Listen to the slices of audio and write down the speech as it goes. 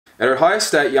At Ohio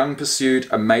State, Young pursued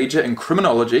a major in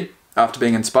criminology after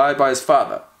being inspired by his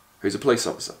father, who's a police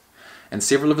officer, and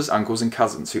several of his uncles and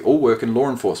cousins who all work in law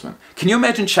enforcement. Can you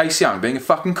imagine Chase Young being a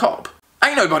fucking cop?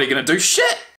 Ain't nobody gonna do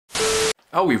shit!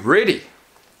 Are we ready?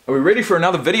 Are we ready for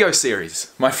another video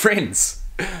series? My friends.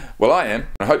 Well, I am.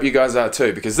 I hope you guys are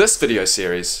too, because this video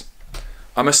series,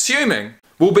 I'm assuming,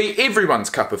 will be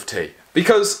everyone's cup of tea.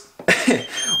 Because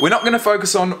we're not going to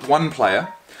focus on one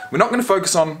player. We're not going to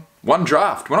focus on one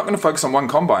draft. We're not going to focus on one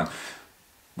combine.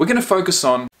 We're going to focus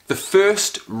on the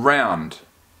first round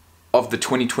of the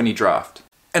 2020 draft.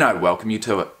 And I welcome you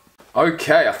to it.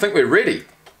 Okay, I think we're ready.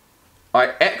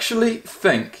 I actually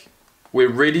think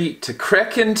we're ready to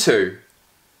crack into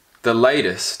the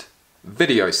latest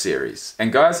video series.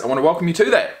 And guys, I want to welcome you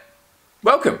to that.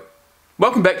 Welcome.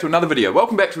 Welcome back to another video.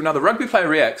 Welcome back to another Rugby Player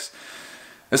Reacts.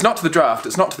 It's not to the draft,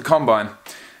 it's not to the combine,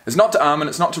 it's not to Armin,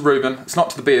 it's not to Ruben, it's not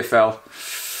to the BFL,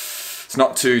 it's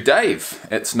not to Dave,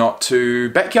 it's not to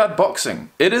backyard boxing.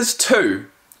 It is to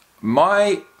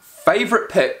my favourite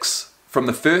picks from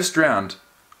the first round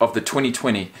of the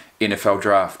 2020 NFL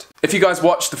draft. If you guys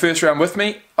watched the first round with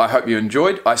me, I hope you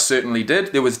enjoyed. I certainly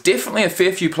did. There was definitely a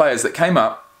fair few players that came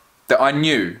up that I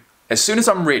knew as soon as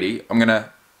I'm ready, I'm going to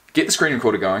get the screen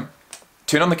recorder going,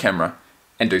 turn on the camera,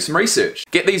 and do some research.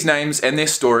 Get these names and their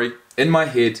story in my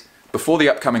head before the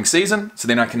upcoming season, so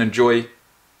then I can enjoy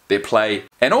their play,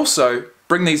 and also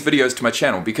bring these videos to my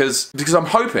channel because I'm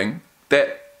hoping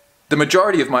that the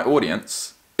majority of my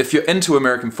audience, if you're into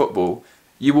American football,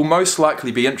 you will most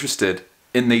likely be interested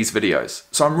in these videos.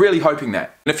 So I'm really hoping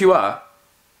that. And if you are,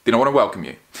 then I want to welcome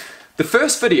you. The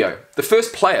first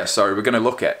player, we're going to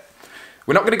look at.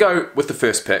 We're not going to go with the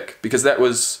first pick because that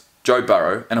was Joe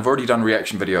Burrow, and I've already done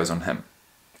reaction videos on him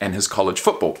and his college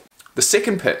football. The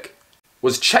second pick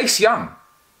was Chase Young,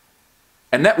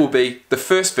 and that will be the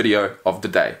first video of the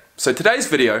day. So today's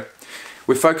video,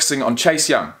 we're focusing on Chase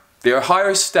Young, the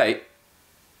Ohio State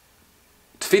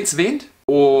defensive end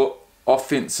or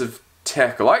offensive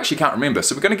tackle. I actually can't remember,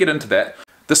 so we're going to get into that.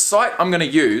 The site I'm going to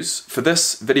use for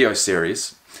this video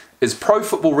series is Pro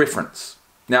Football Reference.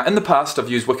 Now, in the past, I've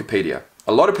used Wikipedia.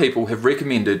 A lot of people have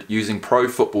recommended using Pro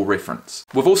Football Reference.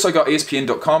 We've also got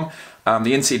ESPN.com,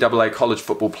 the NCAA college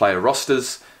football player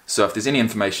rosters, so if there's any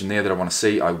information there that I want to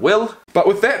see, I will. But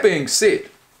with that being said,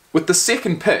 with the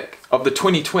second pick of the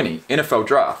 2020 NFL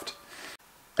Draft,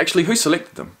 actually, who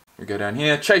selected them? We go down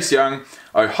here, Chase Young,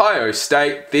 Ohio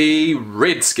State, the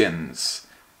Redskins.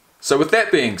 So with that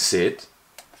being said,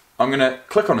 I'm going to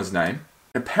click on his name.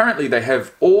 Apparently they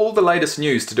have all the latest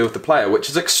news to do with the player, which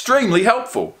is extremely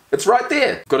helpful. It's right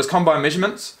there. Got his combine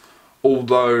measurements,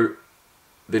 although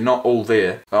they're not all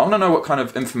there. I want to know what kind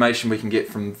of information we can get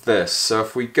from this. So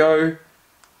if we go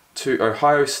to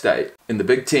Ohio State in the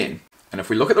Big Ten, and if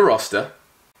we look at the roster,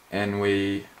 and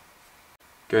we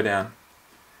go down,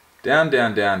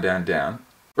 down,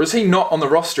 or is he not on the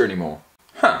roster anymore?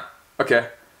 Huh, okay.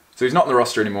 So he's not on the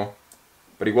roster anymore,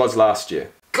 but he was last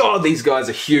year. God, these guys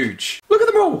are huge. Look at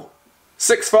them all.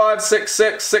 6'5",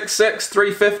 6'6", 6'6",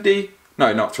 350.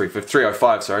 No, not 350,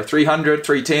 305, sorry. 300,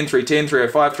 310, 310,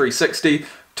 305, 360,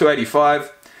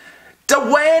 285.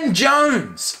 Dwayne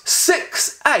Jones,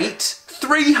 6'8",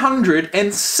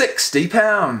 360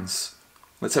 pounds.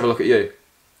 Let's have a look at you.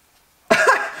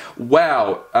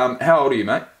 Wow. How old are you,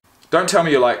 mate? Don't tell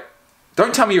me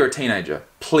you're a teenager,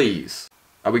 please.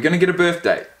 Are we going to get a birth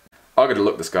date? I've got to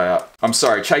look this guy up. I'm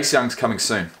sorry, Chase Young's coming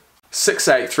soon.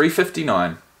 6'8",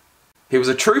 359. He was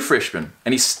a true freshman,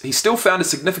 and he still found a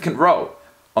significant role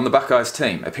on the Buckeyes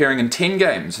team, appearing in 10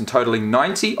 games and totaling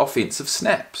 90 offensive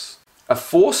snaps. A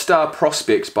 4-star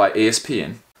prospect by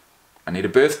ESPN. I need a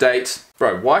birth date.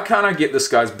 Bro, why can't I get this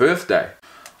guy's birthday?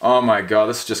 Oh my god,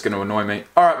 this is just going to annoy me.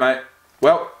 Alright, mate.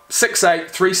 Well, 6'8",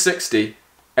 360.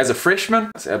 As a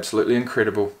freshman, that's absolutely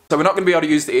incredible. So we're not going to be able to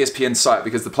use the ESPN site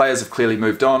because the players have clearly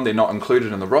moved on, they're not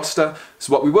included in the roster.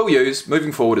 So what we will use,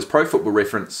 moving forward, is Pro Football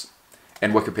Reference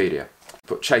and Wikipedia.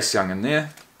 Put Chase Young in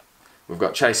there. We've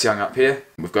got Chase Young up here.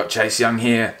 We've got Chase Young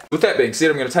here. With that being said,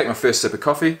 I'm going to take my first sip of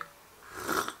coffee.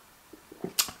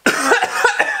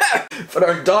 If I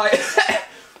don't die.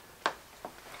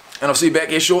 And I'll see you back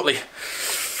here shortly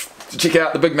to check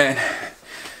out the big man,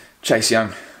 Chase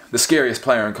Young, the scariest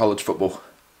player in college football.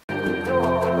 I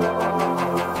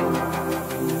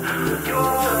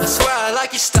swear I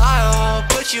like your style.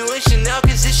 Put you in Chanel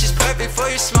cause it's just perfect for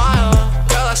your smile.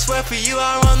 Girl, I swear for you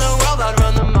I run the world, I'd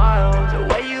run the miles. The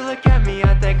way you look at me,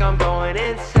 I think I'm going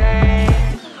insane.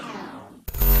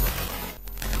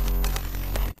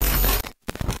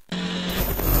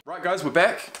 Right guys, we're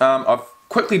back. I've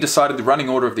quickly decided the running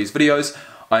order of these videos.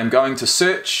 I am going to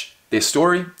search their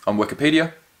story on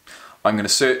Wikipedia. I'm going to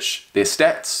search their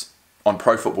stats on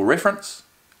Pro Football Reference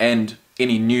and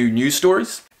any new news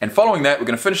stories. And following that, we're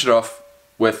going to finish it off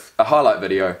with a highlight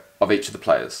video of each of the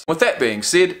players. With that being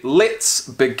said, let's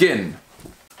begin.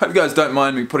 Hope you guys don't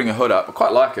mind me putting a hood up. I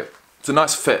quite like it. It's a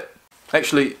nice fit.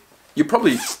 Actually, you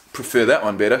probably prefer that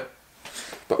one better,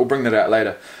 but we'll bring that out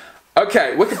later.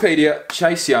 Okay, Wikipedia,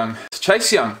 Chase Young.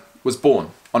 Chase Young was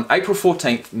born on April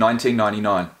 14th,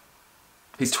 1999.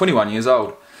 He's 21 years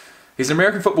old. He's an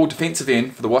American football defensive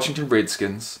end for the Washington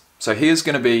Redskins, so he is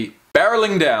going to be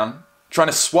barreling down, trying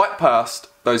to swipe past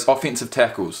those offensive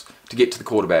tackles to get to the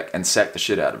quarterback and sack the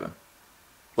shit out of him.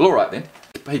 Well, alright then.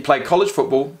 He played college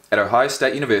football at Ohio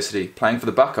State University, playing for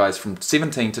the Buckeyes from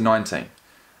 17 to 19.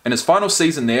 In his final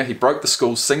season there, he broke the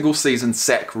school's single-season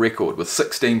sack record with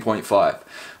 16.5,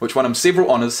 which won him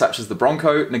several honours such as the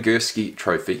Bronco Nagurski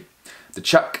Trophy, the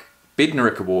Chuck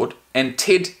Bednarik Award, and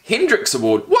Ted Hendricks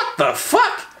Award. What the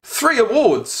fuck? 3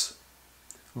 awards!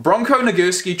 Bronco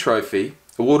Nagurski Trophy,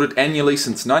 awarded annually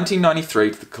since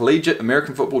 1993 to the Collegiate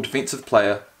American Football Defensive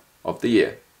Player of the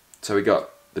Year. So we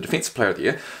got the Defensive Player of the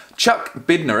Year. Chuck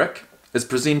Bednarik is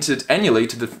presented annually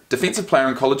to the Defensive Player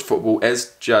in college football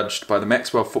as judged by the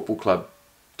Maxwell Football Club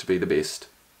to be the best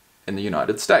in the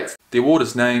United States. The award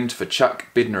is named for Chuck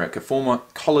Bednarik, a former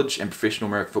college and professional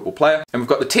American football player. And we've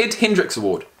got the Ted Hendricks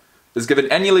Award. It is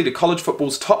given annually to college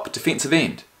football's top defensive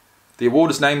end. The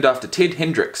award is named after Ted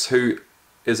Hendricks, who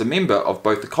is a member of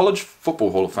both the College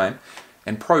Football Hall of Fame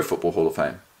and Pro Football Hall of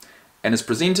Fame, and is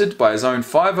presented by his own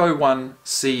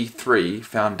 501c3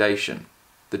 foundation,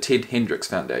 the Ted Hendricks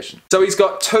Foundation. So he's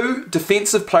got 2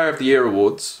 Defensive Player of the Year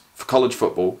awards for college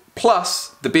football,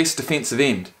 plus the best defensive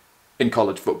end in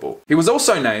college football. He was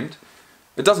also named,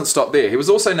 it doesn't stop there, he was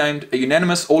also named a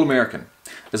unanimous All-American,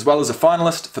 as well as a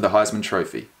finalist for the Heisman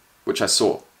Trophy, which I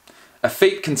saw. A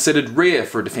feat considered rare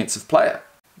for a defensive player,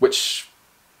 which,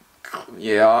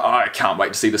 yeah, I can't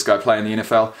wait to see this guy play in the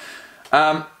NFL.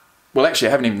 Well, actually,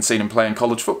 I haven't even seen him play in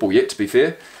college football yet, to be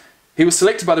fair. He was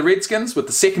selected by the Redskins with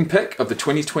the 2nd pick of the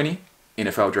 2020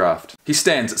 NFL Draft. He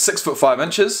stands at 6 foot 5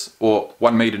 inches, or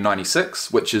 1 meter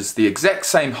 96, which is the exact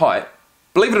same height.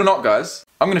 Believe it or not, guys,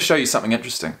 I'm going to show you something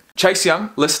interesting. Chase Young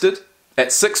listed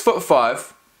at 6 foot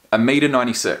 5, 1 meter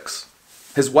 96.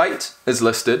 His weight is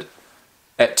listed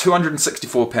at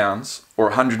 264 pounds, or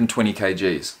 120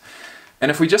 kgs.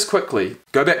 And if we just quickly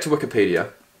go back to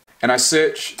Wikipedia, and I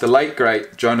search the late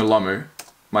great Jonah Lomu,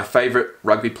 my favourite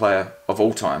rugby player of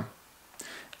all time,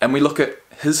 and we look at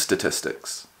his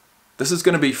statistics, this is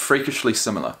going to be freakishly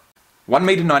similar. 1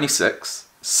 meter 96,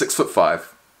 6 foot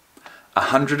 5,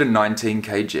 119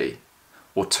 kg,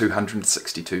 or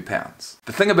 262 pounds.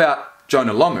 The thing about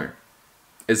Jonah Lomu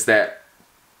is that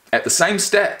at the same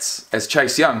stats as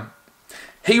Chase Young,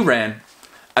 he ran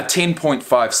a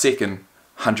 10.5 second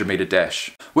 100 metre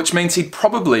dash, which means he'd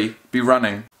probably be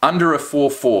running under a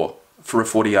 4.4 for a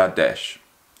 40-yard dash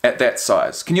at that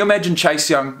size. Can you imagine Chase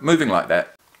Young moving like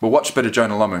that? Well, watch a bit of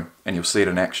Jonah Lomu and you'll see it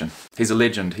in action. He's a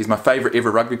legend. He's my favourite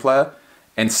ever rugby player,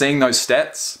 and seeing those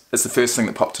stats is the first thing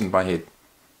that popped into my head.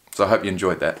 So I hope you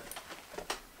enjoyed that.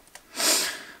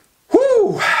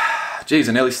 Whoo! Jeez,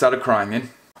 I nearly started crying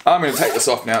then. I'm going to take this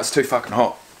off now, it's too fucking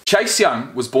hot. Chase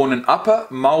Young was born in Upper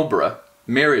Marlborough,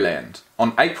 Maryland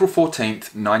on April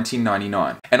 14th,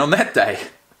 1999. And on that day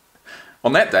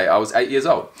I was 8 years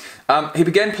old. He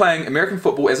began playing American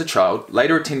football as a child,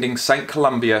 later attending St.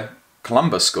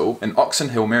 Columba School in Oxon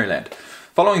Hill, Maryland.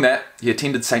 Following that, he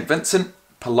attended St. Vincent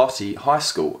Pallotti High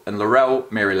School in Laurel,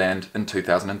 Maryland in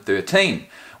 2013,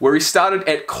 where he started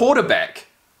at quarterback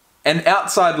and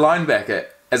outside linebacker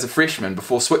as a freshman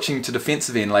before switching to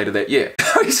defensive end later that year.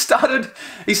 he started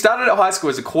at high school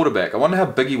as a quarterback. I wonder how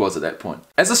big he was at that point.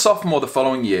 As a sophomore the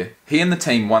following year, he and the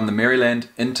team won the Maryland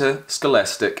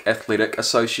Interscholastic Athletic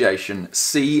Association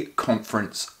C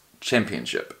Conference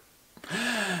Championship.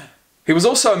 He was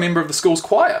also a member of the school's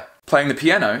choir, playing the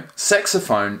piano,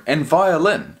 saxophone, and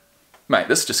violin. Mate,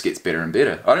 this just gets better and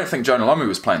better. I don't think Jonah Lomu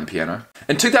was playing the piano.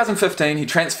 In 2015, he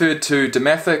transferred to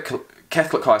DeMatha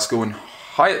Catholic High School in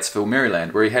Hyattsville,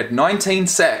 Maryland, where he had 19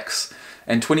 sacks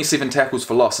and 27 tackles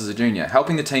for loss as a junior,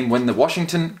 helping the team win the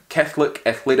Washington Catholic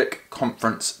Athletic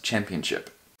Conference Championship.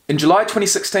 In July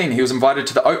 2016, he was invited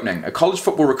to The Opening, a college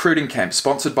football recruiting camp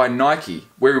sponsored by Nike,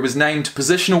 where he was named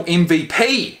positional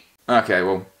MVP. Okay,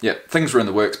 well, yeah, things were in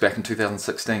the works back in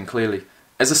 2016, clearly.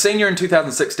 As a senior in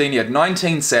 2016, he had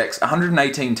 19 sacks,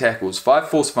 118 tackles, 5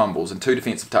 forced fumbles, and 2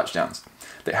 defensive touchdowns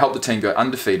that helped the team go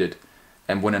undefeated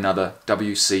and win another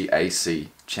WCAC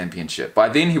championship. By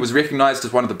then, he was recognised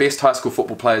as one of the best high school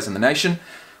football players in the nation,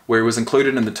 where he was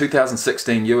included in the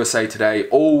 2016 USA Today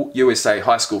All-USA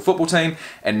High School Football Team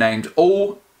and named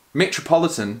All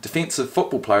Metropolitan Defensive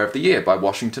Football Player of the Year by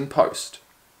Washington Post.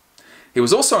 He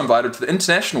was also invited to the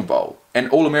International Bowl and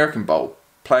All-American Bowl,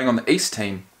 playing on the East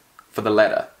team for the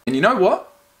latter. And you know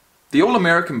what? The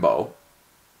All-American Bowl,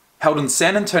 held in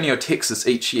San Antonio, Texas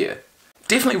each year,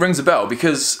 definitely rings a bell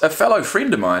because a fellow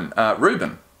friend of mine,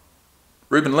 Ruben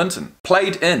Linton,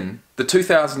 played in the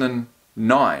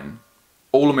 2009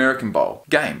 All-American Bowl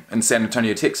game in San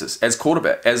Antonio, Texas as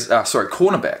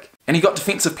cornerback. And he got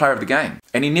Defensive Player of the Game.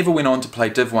 And he never went on to play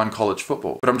Div 1 college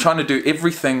football. But I'm trying to do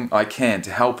everything I can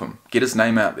to help him get his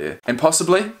name out there. And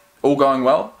possibly, all going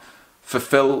well,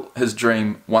 fulfill his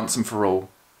dream once and for all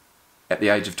at the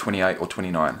age of 28 or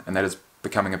 29. And that is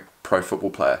becoming a pro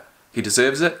football player. He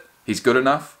deserves it. He's good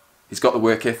enough. He's got the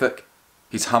work ethic.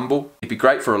 He's humble. He'd be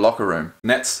great for a locker room.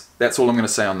 And that's all I'm going to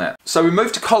say on that. So we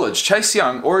moved to college. Chase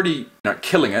Young already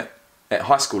killing it at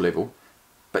high school level.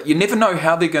 But you never know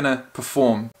how they're going to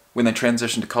perform when they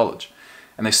transition to college.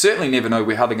 And they certainly never know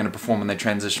how they're going to perform when they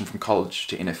transition from college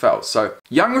to NFL. So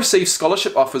Young received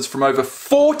scholarship offers from over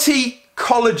 40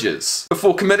 colleges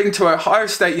before committing to Ohio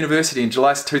State University in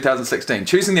July 2016,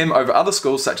 choosing them over other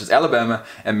schools such as Alabama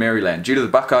and Maryland due to the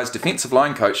Buckeyes' defensive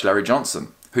line coach Larry Johnson,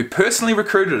 who personally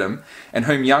recruited him and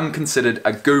whom Young considered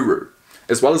a guru,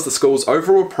 as well as the school's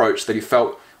overall approach that he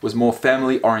felt was more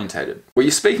family orientated. Well,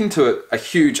 you're speaking to a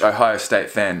huge Ohio State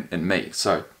fan in me,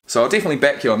 so I'll definitely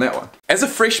back you on that one. As a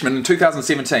freshman in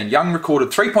 2017, Young recorded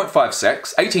 3.5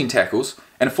 sacks, 18 tackles,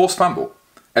 and a forced fumble.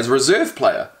 As a reserve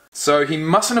player, so he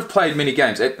mustn't have played many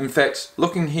games. In fact,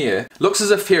 looking here, looks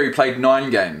as if here he played 9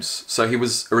 games. So he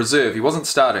was a reserve, he wasn't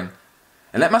starting.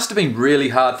 And that must have been really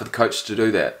hard for the coach to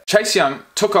do that. Chase Young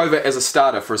took over as a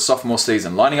starter for his sophomore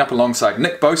season, lining up alongside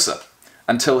Nick Bosa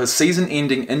until his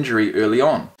season-ending injury early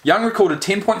on. Young recorded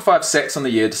 10.5 sacks on the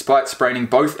year despite spraining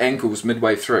both ankles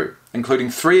midway through, including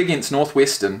 3 against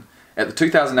Northwestern at the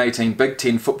 2018 Big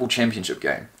Ten Football Championship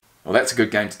game. Well, that's a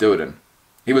good game to do it in.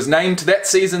 He was named to that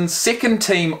season's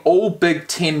second-team All-Big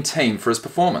Ten team for his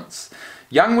performance.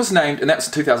 Young was named, and that was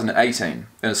 2018,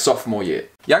 in his sophomore year.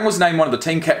 Young was named one of the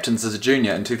team captains as a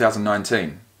junior in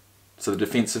 2019. So the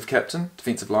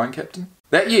defensive line captain.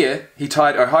 That year, he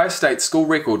tied Ohio State's school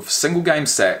record for single-game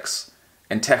sacks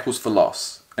and tackles for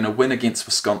loss in a win against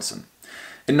Wisconsin.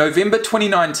 In November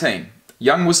 2019,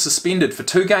 Young was suspended for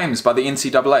 2 games by the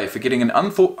NCAA for getting an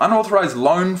unauthorized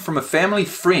loan from a family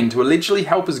friend to allegedly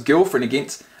help his girlfriend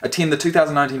attend the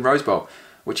 2019 Rose Bowl,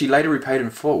 which he later repaid in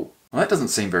full. Well, that doesn't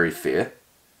seem very fair.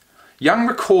 Young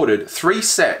recorded 3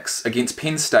 sacks against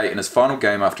Penn State in his final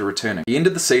game after returning. He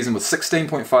ended the season with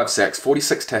 16.5 sacks,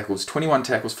 46 tackles, 21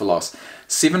 tackles for loss,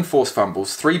 7 forced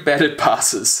fumbles, 3 batted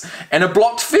passes, and a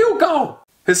blocked field goal!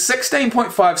 His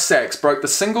 16.5 sacks broke the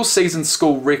single-season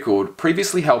school record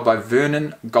previously held by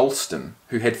Vernon Gholston,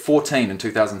 who had 14 in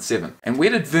 2007. And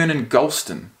where did Vernon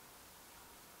Gholston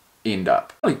end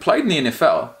up? Well, he played in the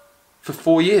NFL for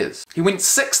 4 years. He went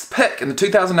 6th pick in the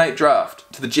 2008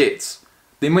 draft to the Jets,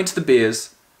 then went to the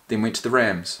Bears, then went to the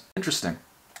Rams. Interesting.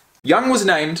 Young was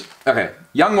named...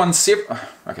 Young won several...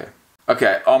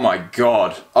 oh my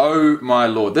god. Oh my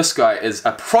lord. This guy is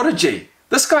a prodigy.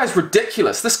 This guy is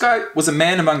ridiculous. This guy was a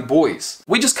man among boys.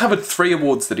 We just covered 3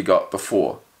 awards that he got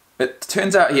before. It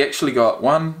turns out he actually got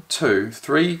 1, 2,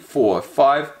 3, 4,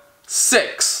 5,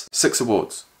 6. 6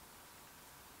 awards.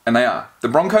 And they are the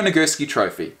Bronco Nagurski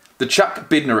Trophy, the Chuck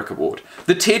Bednarik Award,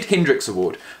 the Ted Hendricks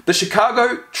Award, the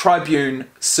Chicago Tribune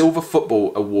Silver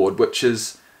Football Award, which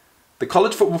is the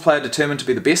college football player determined to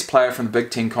be the best player from the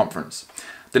Big Ten Conference,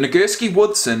 the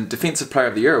Nagurski-Woodson Defensive Player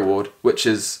of the Year Award, which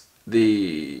is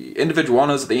the individual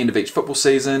honours at the end of each football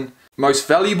season, most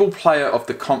valuable player of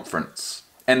the conference,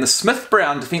 and the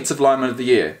Smith-Brown Defensive Lineman of the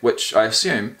Year, which I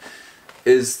assume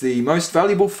is the most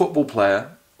valuable football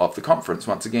player of the conference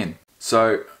once again.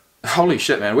 So, holy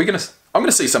shit, man, I'm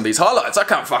gonna see some of these highlights. I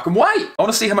can't fucking wait. I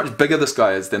want to see how much bigger this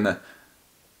guy is than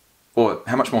or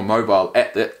how much more mobile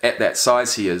at that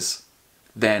size he is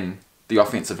than the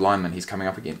offensive lineman he's coming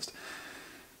up against.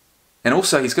 And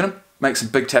also, he's gonna make some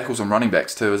big tackles on running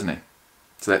backs too, isn't he?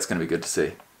 So that's gonna be good to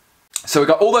see. So we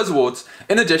got all those awards.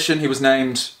 In addition, he was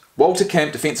named Walter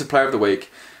Camp Defensive Player of the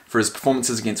Week for his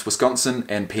performances against Wisconsin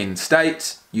and Penn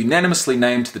State, unanimously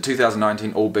named to the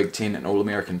 2019 All-Big Ten and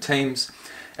All-American teams,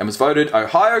 and was voted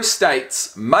Ohio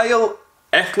State's Male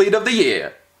Athlete of the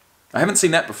Year. I haven't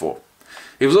seen that before.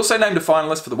 He was also named a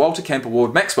finalist for the Walter Camp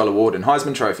Award, Maxwell Award, and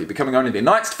Heisman Trophy, becoming only the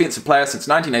 9th defensive player since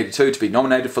 1982 to be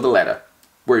nominated for the latter,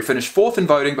 where he finished 4th in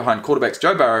voting behind quarterbacks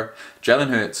Joe Burrow, Jalen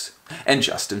Hurts, and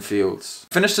Justin Fields.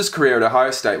 Finished his career at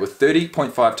Ohio State with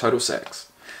 30.5 total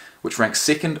sacks, which ranks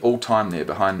 2nd all-time there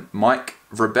behind Mike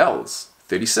Vrabel's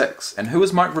 36. And who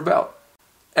is Mike Vrabel?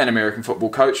 An American football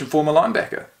coach and former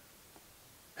linebacker.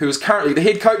 who is currently the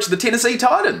head coach of the Tennessee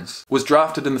Titans, was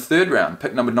drafted in the 3rd round,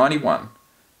 pick number 91,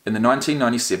 in the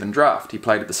 1997 draft. He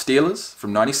played at the Steelers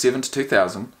from 97 to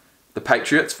 2000, the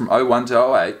Patriots from 01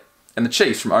 to 08, and the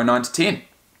Chiefs from 09 to 10.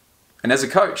 And as a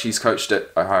coach, he's coached at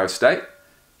Ohio State,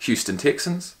 Houston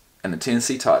Texans, and the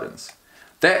Tennessee Titans.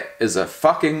 That is a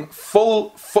fucking full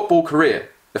football career,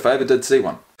 if I ever did see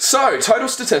one. So, total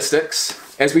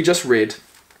statistics, as we just read,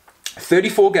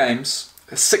 34 games,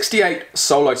 68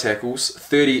 solo tackles,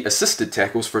 30 assisted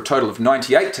tackles for a total of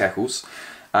 98 tackles,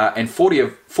 and 40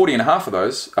 and a half of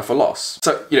those are for loss.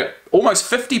 So, almost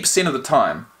 50% of the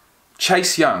time,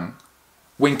 Chase Young,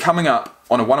 when coming up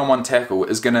on a one-on-one tackle,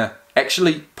 is going to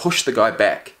actually push the guy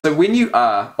back. So when you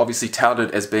are obviously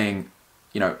touted as being,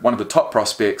 one of the top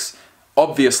prospects,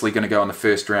 obviously going to go in the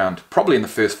 1st round, probably in the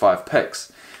first 5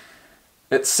 picks,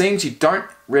 it seems you don't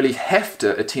really have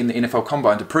to attend the NFL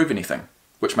Combine to prove anything,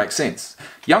 which makes sense.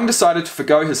 Young decided to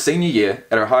forgo his senior year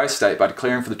at Ohio State by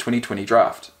declaring for the 2020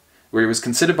 draft, where he was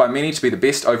considered by many to be the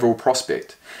best overall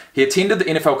prospect. He attended the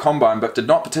NFL Combine but did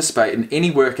not participate in any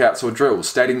workouts or drills,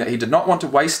 stating that he did not want to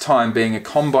waste time being a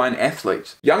Combine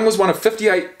athlete. Young was one of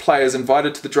 58 players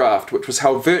invited to the draft, which was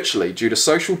held virtually due to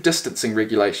social distancing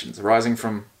regulations arising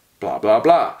from blah blah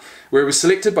blah, where he was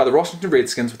selected by the Washington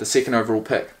Redskins with the 2nd overall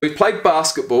pick. He played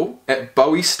basketball at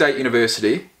Ohio State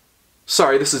University.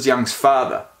 Sorry, this is Young's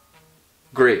father,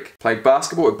 Greg. Played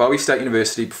basketball at Ohio State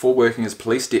University before working as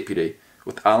police deputy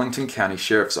with Arlington County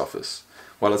Sheriff's Office,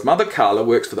 while his mother Carla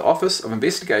works for the Office of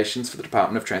Investigations for the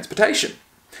Department of Transportation.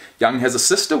 Young has a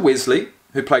sister, Wesley,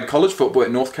 who played college football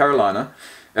at North Carolina.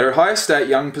 At Ohio State,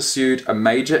 Young pursued a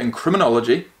major in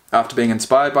criminology after being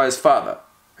inspired by his father,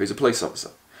 who's a police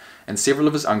officer, and several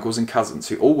of his uncles and cousins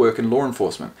who all work in law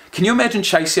enforcement. Can you imagine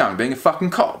Chase Young being a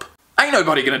fucking cop? Ain't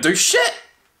nobody gonna do shit!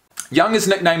 Young is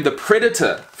nicknamed the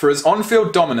Predator for his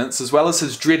on-field dominance as well as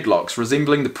his dreadlocks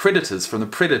resembling the Predators from the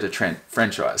Predator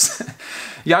franchise.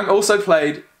 Young also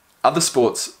played other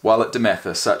sports while at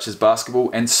DeMatha, such as basketball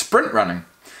and sprint running.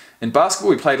 In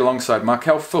basketball, he played alongside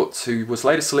Markelle Fultz, who was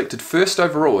later selected 1st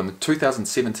overall in the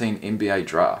 2017 NBA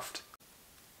draft.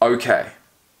 Okay,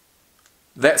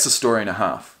 that's a story and a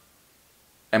half.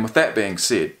 And with that being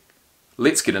said,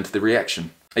 let's get into the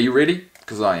reaction. Are you ready?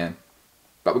 Because I am.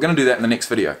 But we're going to do that in the next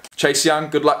video. Chase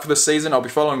Young, good luck for this season. I'll be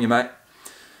following you, mate.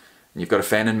 And you've got a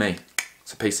fan in me.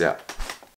 So peace out.